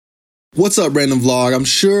What's up, Random Vlog? I'm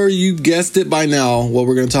sure you guessed it by now what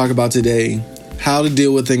we're going to talk about today. How to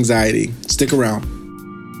deal with anxiety. Stick around.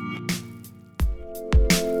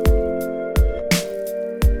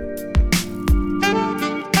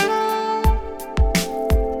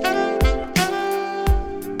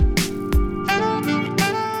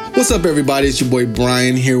 What's up, everybody? It's your boy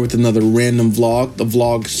Brian here with another Random Vlog. The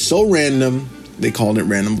vlog so random, they called it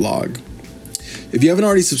Random Vlog. If you haven't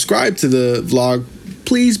already subscribed to the vlog,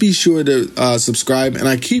 please be sure to subscribe. And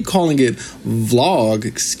I keep calling it vlog,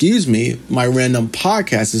 my random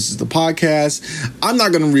podcast. This is the podcast. I'm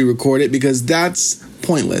not going to re-record it because that's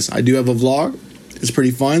pointless. I do have a vlog. It's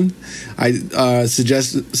pretty fun. I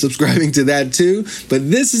suggest subscribing to that too.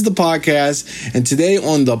 But this is the podcast. And today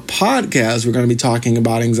on the podcast, we're going to be talking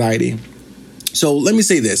about anxiety. So let me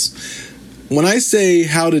say this. When I say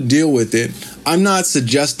how to deal with it, I'm not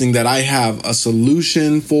suggesting that I have a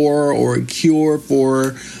solution for or a cure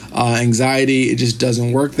for anxiety. It just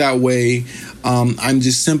doesn't work that way. I'm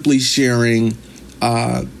just simply sharing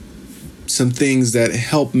some things that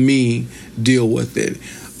help me deal with it.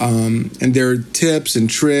 And there are tips and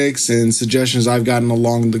tricks and suggestions I've gotten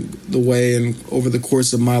along the way and over the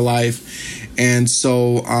course of my life. And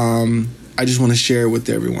so I just want to share it with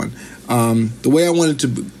everyone. The way I wanted to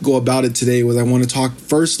go about it today was I want to talk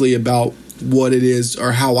firstly about what it is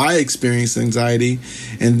or how I experience anxiety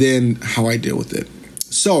and then how I deal with it.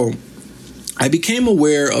 So I became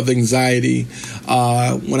aware of anxiety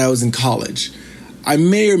when I was in college. I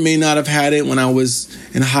may or may not have had it when I was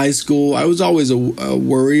in high school. I was always a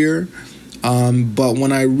worrier. But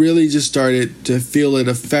when I really just started to feel it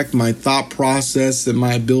affect my thought process and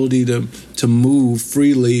my ability to move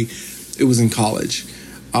freely, it was in college.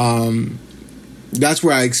 That's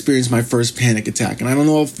where I experienced my first panic attack. And I don't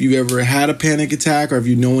know if you ever had a panic attack or if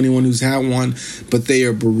you know anyone who's had one, but they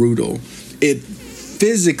are brutal. It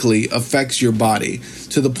physically affects your body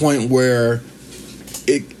to the point where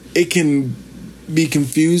it can be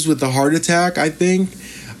confused with a heart attack, I think.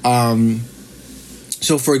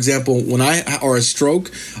 So for example, or a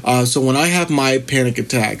stroke. So when I have my panic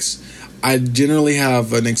attacks, I generally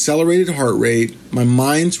have an accelerated heart rate. My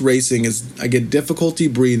mind's racing. I get difficulty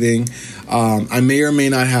breathing. I may or may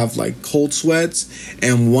not have like cold sweats,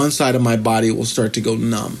 and one side of my body will start to go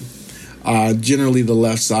numb. Generally the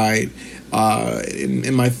left side,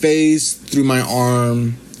 in my face, through my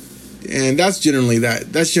arm, and that's generally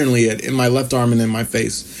it. In my left arm and in my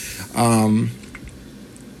face. And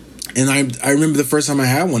I remember the first time I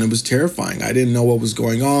had one, it was terrifying. I didn't know what was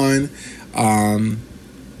going on.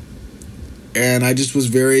 And I just was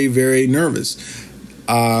very, very nervous.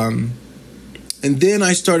 And then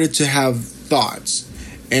I started to have thoughts.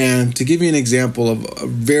 And to give you an example of a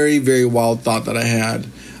very, very wild thought that I had,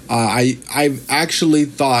 I've actually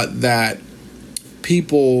thought that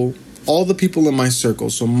all the people in my circle,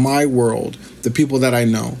 so my world, the people that I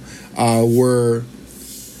know, were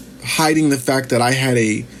hiding the fact that I had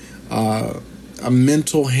a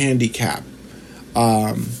mental handicap.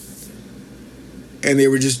 And they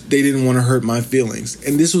didn't want to hurt my feelings.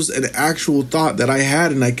 And this was an actual thought that I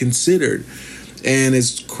had and I considered. And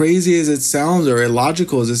as crazy as it sounds or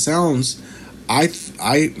illogical as it sounds, I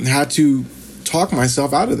had to talk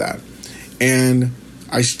myself out of that. And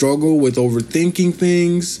I struggle with overthinking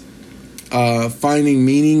things, finding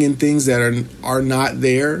meaning in things that are not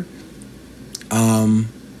there. I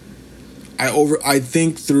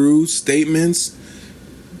think through statements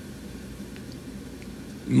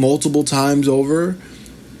multiple times over,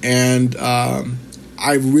 and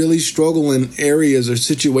I really struggle in areas or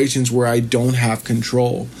situations where I don't have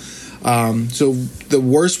control. So the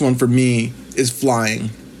worst one for me is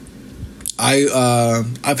flying.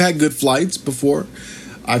 I've had good flights before.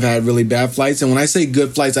 I've had really bad flights, and when I say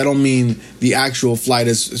good flights, I don't mean the actual flight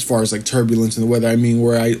as far as like turbulence in the weather. I mean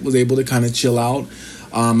where I was able to kind of chill out.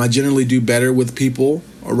 I generally do better with people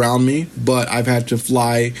around me, but I've had to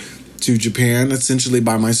fly to Japan essentially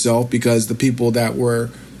by myself because the people that were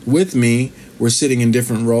with me were sitting in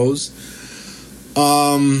different rows.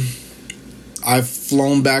 I've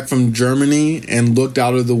flown back from Germany and looked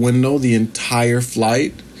out of the window the entire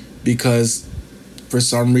flight because for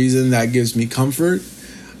some reason that gives me comfort.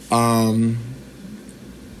 But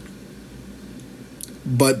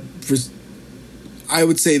I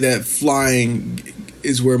would say that flying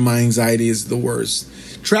is where my anxiety is the worst.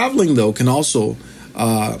 Traveling though can also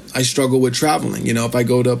I struggle with traveling. You know, if I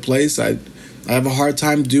go to a place, I have a hard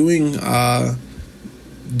time doing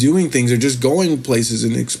things or just going places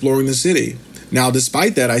and exploring the city. Now,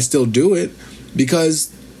 despite that, I still do it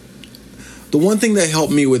because the one thing that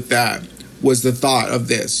helped me with that was the thought of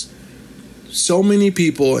this. So many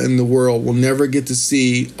people in the world will never get to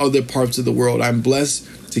see other parts of the world. I'm blessed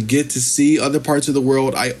to get to see other parts of the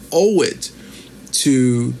world. I owe it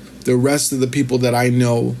to the rest of the people that I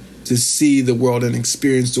know to see the world and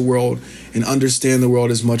experience the world and understand the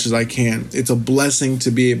world as much as I can. It's a blessing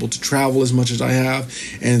to be able to travel as much as I have.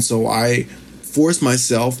 And so I force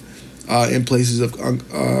myself in places of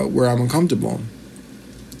where I'm uncomfortable.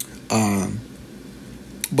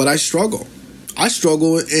 But I struggle. I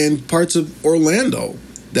struggle in parts of Orlando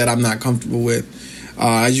that I'm not comfortable with.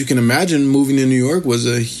 As you can imagine, moving to New York was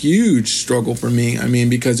a huge struggle for me. I mean,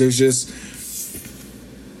 because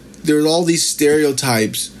there's all these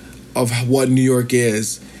stereotypes of what New York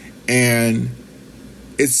is. And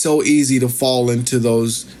it's so easy to fall into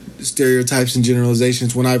those stereotypes and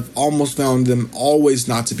generalizations when I've almost found them always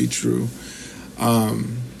not to be true.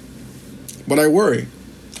 But I worry.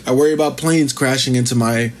 I worry about planes crashing into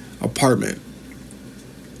my apartment.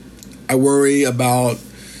 I worry about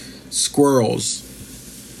squirrels,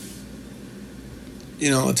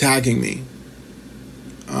 attacking me.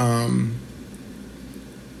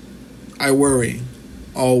 I worry,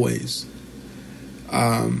 always.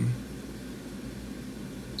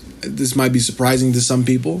 This might be surprising to some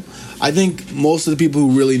people. I think most of the people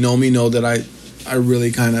who really know me know that I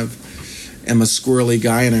really kind of am a squirrely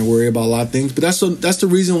guy and I worry about a lot of things. But that's the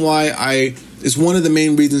reason why it's one of the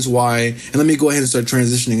main reasons why, and let me go ahead and start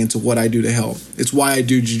transitioning into what I do to help. It's why I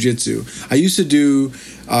do jiu-jitsu. I used to do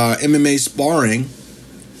MMA sparring,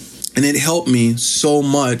 and it helped me so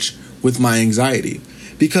much with my anxiety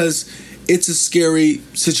because it's a scary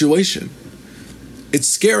situation. It's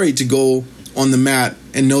scary to go on the mat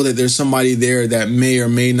and know that there's somebody there that may or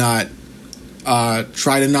may not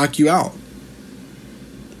try to knock you out.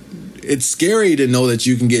 It's scary to know that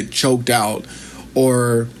you can get choked out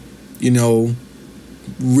or,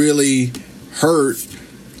 really hurt.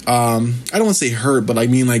 I don't want to say hurt, but I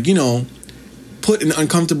mean put in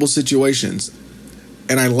uncomfortable situations.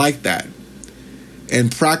 And I like that.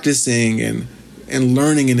 And practicing and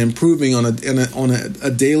learning and improving on a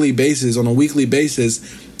daily basis, on a weekly basis,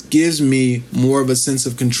 gives me more of a sense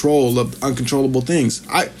of control of uncontrollable things.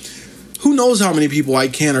 Who knows how many people I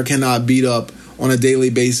can or cannot beat up on a daily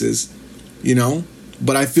basis,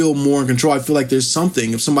 but I feel more in control. I feel like there's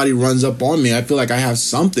something. If somebody runs up on me, I feel like I have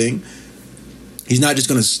something. He's not just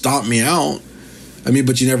going to stomp me out.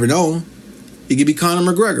 But you never know. He could be Conor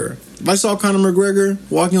McGregor. If I saw Conor McGregor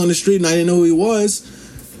walking on the street and I didn't know who he was,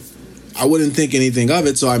 I wouldn't think anything of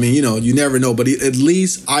it. So, you never know. But at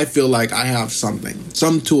least I feel like I have something,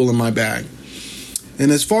 some tool in my bag.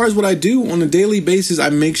 And as far as what I do on a daily basis, I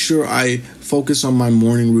make sure I focus on my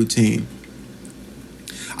morning routine.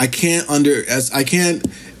 I can't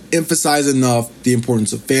emphasize enough the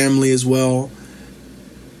importance of family as well,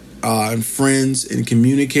 and friends, and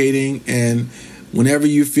communicating. And whenever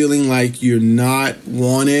you're feeling like you're not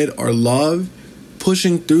wanted or loved,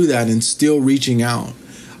 pushing through that and still reaching out.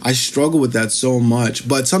 I struggle with that so much.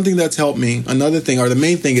 But something that's helped me, another thing, or the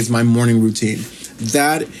main thing, is my morning routine.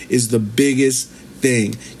 That is the biggest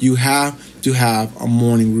thing. You have to have a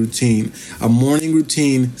morning routine. A morning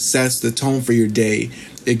routine sets the tone for your day.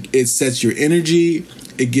 It sets your energy.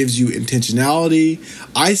 It gives you intentionality.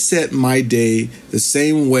 I set my day the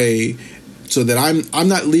same way so that I'm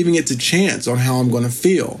not leaving it to chance on how I'm going to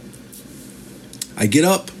feel. I get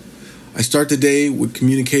up. I start the day with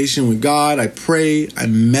communication with God. I pray. I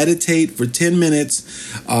meditate for 10 minutes.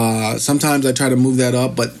 Sometimes I try to move that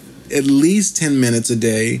up, but at least 10 minutes a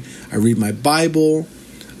day. I read my Bible.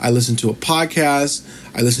 I listen to a podcast.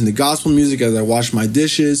 I listen to gospel music as I wash my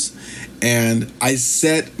dishes. And I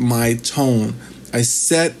set my tone. I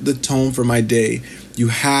set the tone for my day. You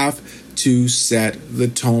have to set the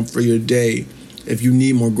tone for your day. If you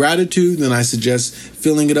need more gratitude, then I suggest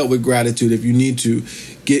filling it up with gratitude. If you need to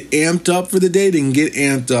get amped up for the day, then get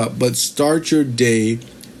amped up. But start your day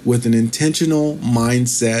with an intentional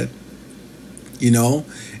mindset,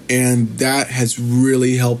 and that has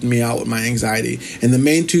really helped me out with my anxiety. And the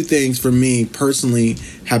main two things for me personally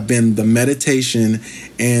have been the meditation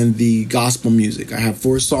and the gospel music. I have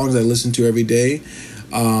 4 songs I listen to every day.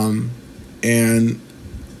 And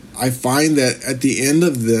I find that at the end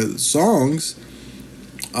of the songs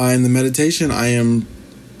and the meditation, I'm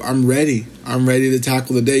ready. I'm ready to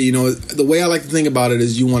tackle the day. The way I like to think about it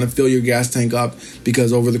is you want to fill your gas tank up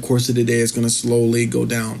because over the course of the day, it's going to slowly go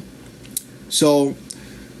down. So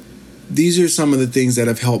these are some of the things that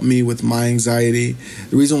have helped me with my anxiety.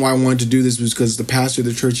 The reason why I wanted to do this was because the pastor of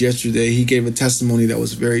the church yesterday, he gave a testimony that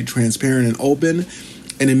was very transparent and open,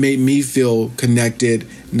 and it made me feel connected,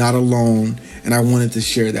 not alone, and I wanted to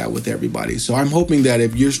share that with everybody. So I'm hoping that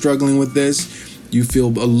if you're struggling with this, you feel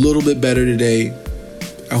a little bit better today.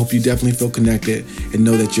 I hope you definitely feel connected and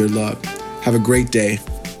know that you're loved. Have a great day.